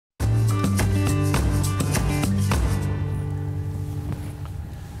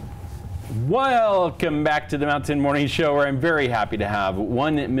Welcome back to the Mountain Morning Show, where I'm very happy to have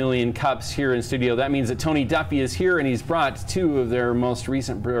 1 Million Cups here in studio. That means that Tony Duffy is here, and he's brought two of their most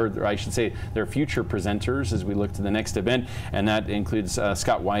recent, or I should say, their future presenters as we look to the next event, and that includes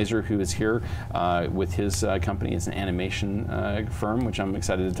Scott Weiser, who is here with his company. It's an animation firm, which I'm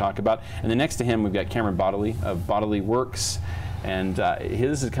excited to talk about. And then next to him, we've got Cameron Bodily of Bodily Works. And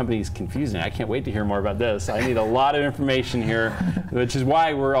his company is confusing. I can't wait to hear more about this. I need a lot of information here, which is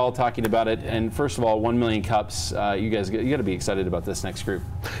why we're all talking about it. And first of all, 1 Million Cups. You guys, you got to be excited about this next group.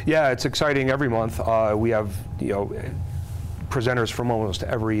 Yeah, it's exciting every month. We have, presenters from almost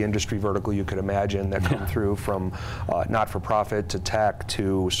every industry vertical you could imagine that come through, from not-for-profit to tech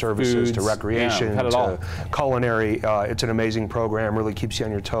to services, foods, to recreation to culinary. It's an amazing program, really keeps you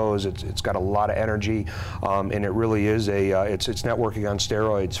on your toes. It's got a lot of energy, and it really is it's networking on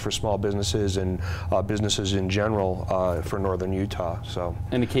steroids for small businesses and businesses in general for northern Utah. So.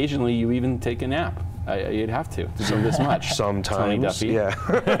 And occasionally you even take a nap. You'd have to do this much. Sometimes, Tony Duffy. Yeah.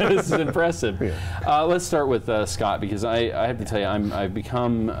 This is impressive. Yeah. Let's start with Scott, because I have to tell you, I've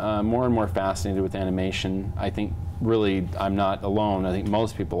become more and more fascinated with animation. I think really I'm not alone. I think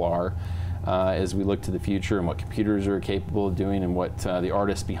most people are, as we look to the future and what computers are capable of doing and what the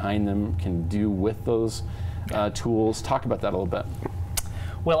artists behind them can do with those tools. Talk about that a little bit.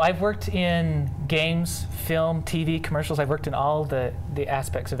 Well, I've worked in games, film, TV, commercials. I've worked in all the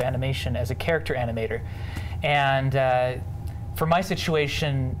aspects of animation as a character animator. And for my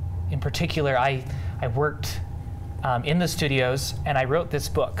situation in particular, I worked in the studios, and I wrote this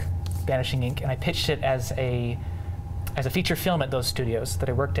book, Vanishing Ink, and I pitched it as a feature film at those studios that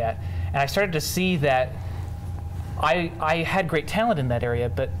I worked at. And I started to see that I had great talent in that area,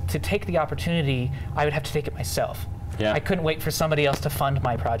 but to take the opportunity, I would have to take it myself. Yeah. I couldn't wait for somebody else to fund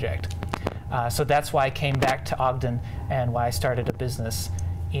my project. So that's why I came back to Ogden and why I started a business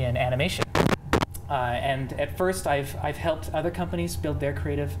in animation. And at first I've helped other companies build their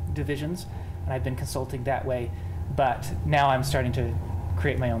creative divisions, and I've been consulting that way. But now I'm starting to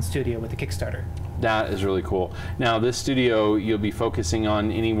create my own studio with a Kickstarter. That is really cool. Now, this studio, you'll be focusing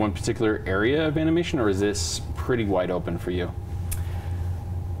on any one particular area of animation, or is this pretty wide open for you?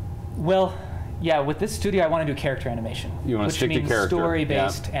 Well, yeah, with this studio, I want to do character animation. You want to stick to character.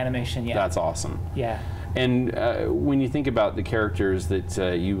 Story-based animation, yeah. That's awesome. Yeah. And when you think about the characters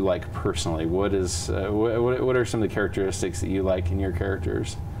that you like personally, what are some of the characteristics that you like in your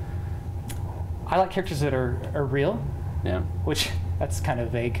characters? I like characters that are real. Yeah. Which, that's kind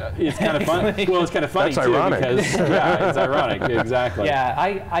of vague. It's kind of fun. Well, it's kind of funny, that's too, ironic. Because, yeah, it's ironic, exactly. Yeah,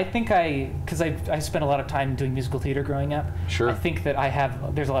 I think because I spent a lot of time doing musical theater growing up. Sure. I think that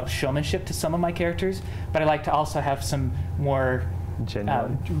there's a lot of showmanship to some of my characters, but I like to also have some more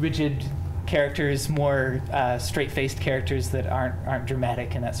rigid characters, more straight-faced characters that aren't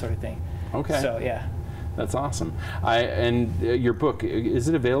dramatic and that sort of thing. Okay. So, yeah. That's awesome. And your book, is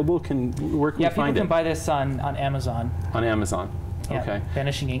it available? Where can we find it? Yeah, people can buy this on Amazon. On Amazon. Yeah, okay.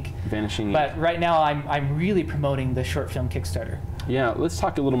 Vanishing Ink. Vanishing Ink. But right now I'm really promoting the short film Kickstarter. Yeah, let's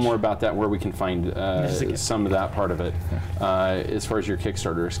talk a little more about that, where we can find some of that part of it. As far as your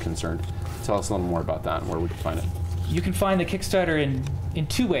Kickstarter is concerned, tell us a little more about that and where we can find it. You can find the Kickstarter in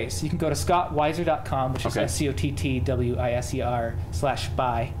two ways. You can go to scottweiser.com, which is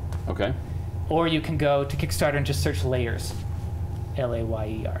SCOTTWISER/buy. Okay. Or you can go to Kickstarter and just search Layers,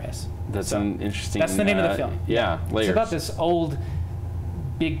 L-A-Y-E-R-S. That's an interesting. That's the name of the film. Yeah, Layers. It's about this old,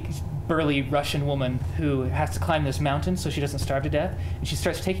 big, burly Russian woman who has to climb this mountain so she doesn't starve to death, and she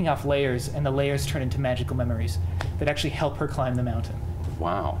starts taking off layers, and the layers turn into magical memories that actually help her climb the mountain.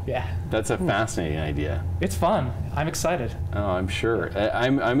 Wow. Yeah. That's a fascinating idea. It's fun. I'm excited. Oh, I'm sure.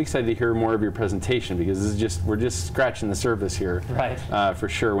 I'm excited to hear more of your presentation, because this is we're just scratching the surface here. Right. For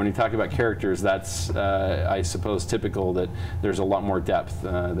sure. When you talk about characters, that's I suppose typical that there's a lot more depth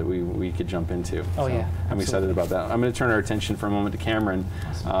that we could jump into. Oh, so yeah. I'm excited about that. I'm going to turn our attention for a moment to Cameron.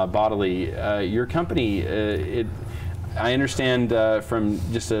 Awesome. Bodily, your company, I understand from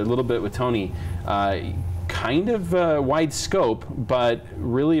just a little bit with Tony, kind of wide scope, but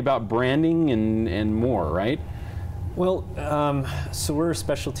really about branding and more, right? Well, so we're a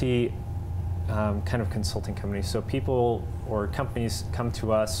specialty kind of consulting company. So people or companies come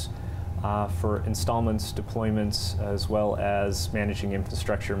to us for installments, deployments, as well as managing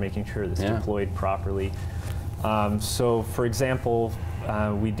infrastructure, making sure it's deployed properly. So for example,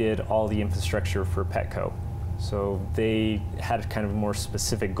 we did all the infrastructure for Petco. So they had kind of more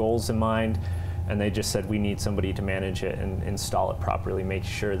specific goals in mind, and they just said, we need somebody to manage it and install it properly, make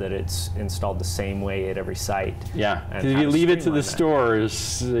sure that it's installed the same way at every site. Yeah, because if you leave it to the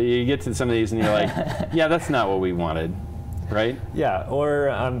stores, you get to some of these and you're like, yeah, that's not what we wanted. right? Yeah,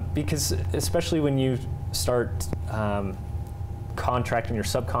 or because especially when you start contracting or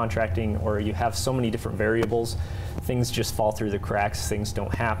subcontracting, or you have so many different variables, things just fall through the cracks, things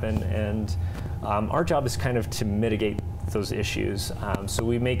don't happen, and our job is kind of to mitigate those issues. So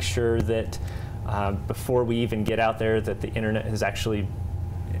we make sure that before we even get out there that the internet has actually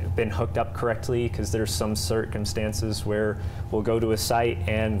been hooked up correctly, because there's some circumstances where we'll go to a site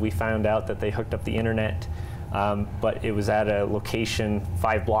and we found out that they hooked up the internet, but it was at a location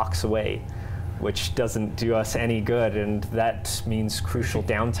 5 blocks away, which doesn't do us any good, and that means crucial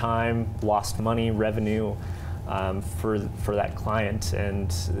downtime, lost money, revenue for that client,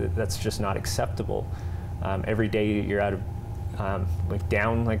 and that's just not acceptable. Every day you're out of like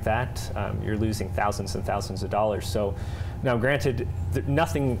down like that, you're losing thousands and thousands of dollars. So now granted,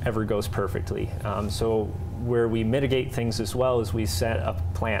 nothing ever goes perfectly. So where we mitigate things as well is we set up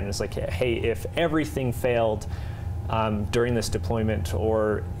a plan. It's like, hey, if everything failed during this deployment,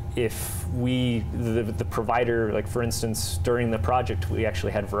 or if the provider, like for instance, during the project, we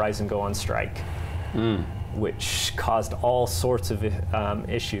actually had Verizon go on strike, which caused all sorts of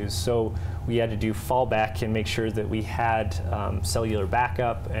issues. So we had to do fallback and make sure that we had cellular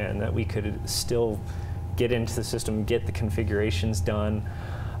backup and that we could still get into the system, get the configurations done.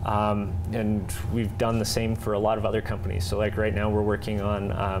 And we've done the same for a lot of other companies. So like right now we're working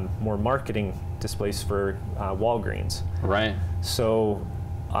on more marketing displays for Walgreens. Right. So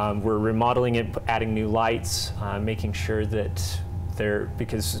we're remodeling it, adding new lights, making sure that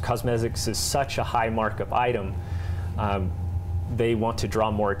because cosmetics is such a high markup item, they want to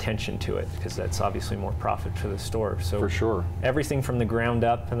draw more attention to it, because that's obviously more profit to the store. So for sure, everything from the ground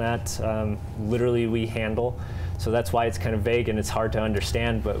up, and that literally we handle. So that's why it's kind of vague and it's hard to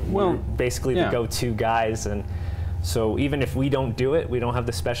understand, but we're basically the go-to guys. And so even if we don't do it, we don't have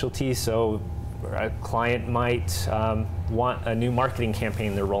the specialty, so a client might want a new marketing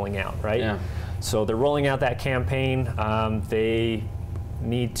campaign they're rolling out, right? Yeah. So they're rolling out that campaign, they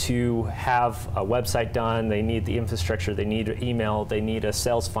need to have a website done, they need the infrastructure, they need email, they need a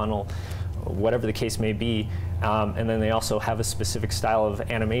sales funnel, whatever the case may be, and then they also have a specific style of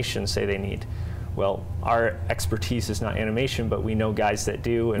animation, say they need. Well, our expertise is not animation, but we know guys that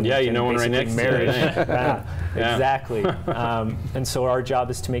do, and yeah, we you know one right next to you. Yeah, exactly. And so our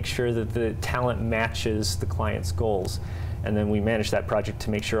job is to make sure that the talent matches the client's goals, and then we manage that project to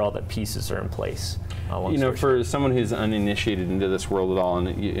make sure all the pieces are in place. You know, for someone who's uninitiated into this world at all,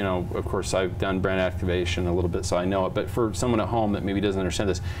 and you know, of course, I've done brand activation a little bit, so I know it. But for someone at home that maybe doesn't understand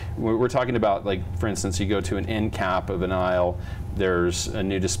this, we're talking about, like, for instance, you go to an end cap of an aisle. There's a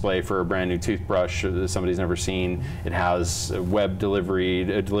new display for a brand new toothbrush that somebody's never seen. It has a web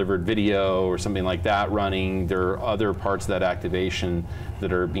delivered video or something like that running. There are other parts of that activation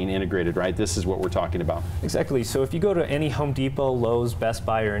that are being integrated, right? This is what we're talking about. Exactly. So if you go to any Home Depot, Lowe's, Best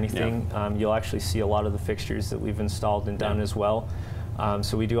Buy, or anything, you'll actually see a lot of the fixtures that we've installed and done as well.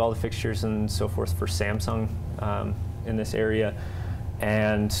 So we do all the fixtures and so forth for Samsung in this area.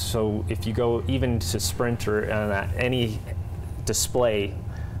 And so if you go even to Sprint or any display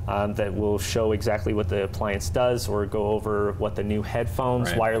that will show exactly what the appliance does, or go over what the new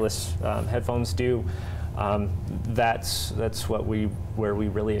headphones, wireless headphones do, that's where we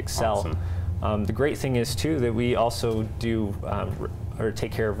really excel. Awesome. The great thing is too that we also do or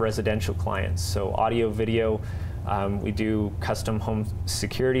take care of residential clients. So audio, video, we do custom home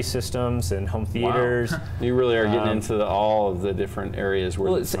security systems and home theaters. Wow. You really are getting into all of the different areas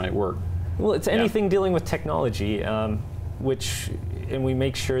where this might work. Well, it's anything dealing with technology, and we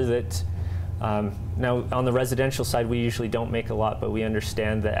make sure that now on the residential side we usually don't make a lot, but we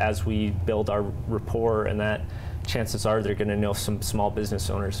understand that as we build our rapport, and that chances are they're going to know some small business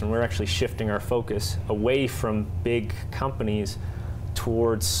owners, and we're actually shifting our focus away from big companies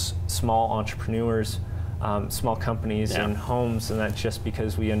towards small entrepreneurs, small companies and homes, and that's just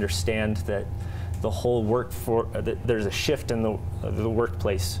because we understand that the whole there's a shift in the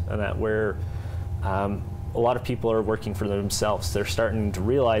workplace, and that where a lot of people are working for themselves. They're starting to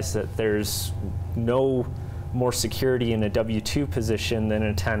realize that there's no more security in a W-2 position than a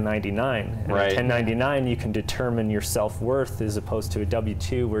 1099. In a 1099, you can determine your self-worth, as opposed to a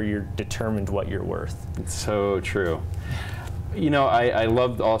W-2 where you're determined what you're worth. It's so true. You know, I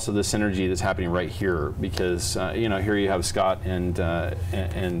love also the synergy that's happening right here, because you know, here you have Scott and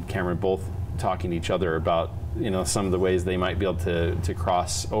Cameron both talking to each other about, you know, some of the ways they might be able to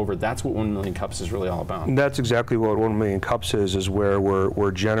cross over. That's what 1 Million Cups is really all about. That's exactly what 1 Million Cups is where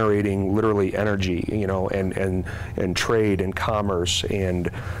we're generating literally energy, you know, and trade and commerce and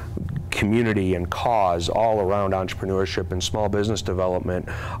community and cause all around entrepreneurship and small business development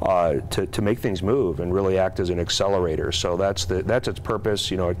to make things move and really act as an accelerator. So that's its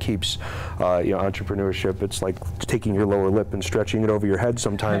purpose. You know, it keeps entrepreneurship. It's like taking your lower lip and stretching it over your head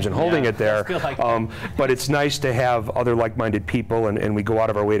sometimes and holding it there. But it's nice to have other like-minded people, and we go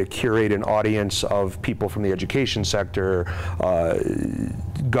out of our way to curate an audience of people from the education sector,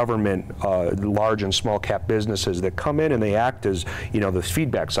 government, large and small cap businesses that come in and they act as, this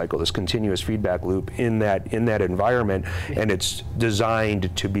feedback cycle, this continuous feedback loop in that environment, and it's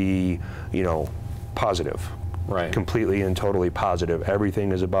designed to be, positive. Right. Completely and totally positive.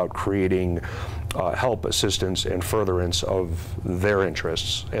 Everything is about creating help, assistance, and furtherance of their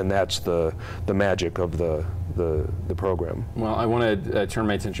interests, and that's the magic of the program. Well, I want to turn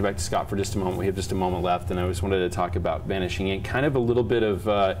my attention back to Scott for just a moment. We have just a moment left, and I just wanted to talk about Vanishing Ink. Kind of a little bit of,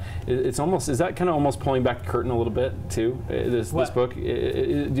 is that kind of almost pulling back the curtain a little bit too, this book?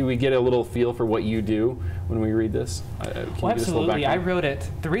 Do we get a little feel for what you do when we read this? Well, absolutely. I wrote it.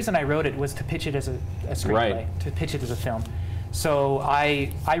 The reason I wrote it was to pitch it as a screenplay, to pitch it as a film. So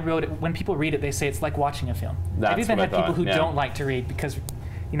I wrote it. When people read it, they say it's like watching a film. I've even had people who don't like to read because,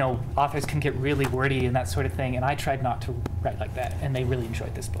 authors can get really wordy and that sort of thing, and I tried not to write like that, and they really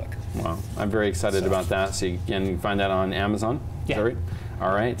enjoyed this book. Wow, I'm very excited about that. So you can find that on Amazon? Yeah. Is that right?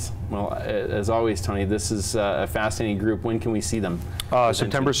 All right. Well, as always, Tony, this is a fascinating group. When can we see them?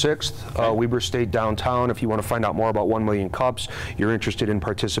 September 6th, Weber State downtown. If you want to find out more about 1 Million Cups, you're interested in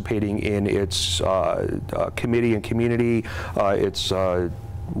participating in its committee and community, it's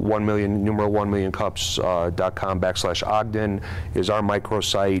 1millioncups.com/Ogden is our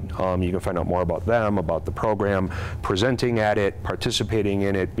microsite. You can find out more about them, about the program, presenting at it, participating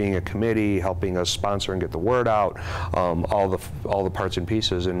in it, being a committee, helping us sponsor and get the word out, all the parts and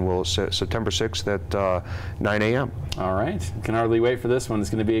pieces. And we'll September 6th at 9 a.m. All right. Can hardly wait for this one. It's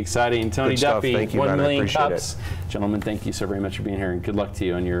going to be exciting. Tony Duffy, thank you, 1 Million Cups. Gentlemen, thank you so very much for being here, and good luck to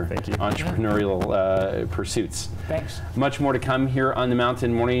you on your entrepreneurial pursuits. Thanks. Much more to come here on the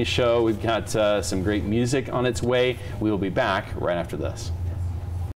Mountain Morning Show. We've got some great music on its way. We will be back right after this.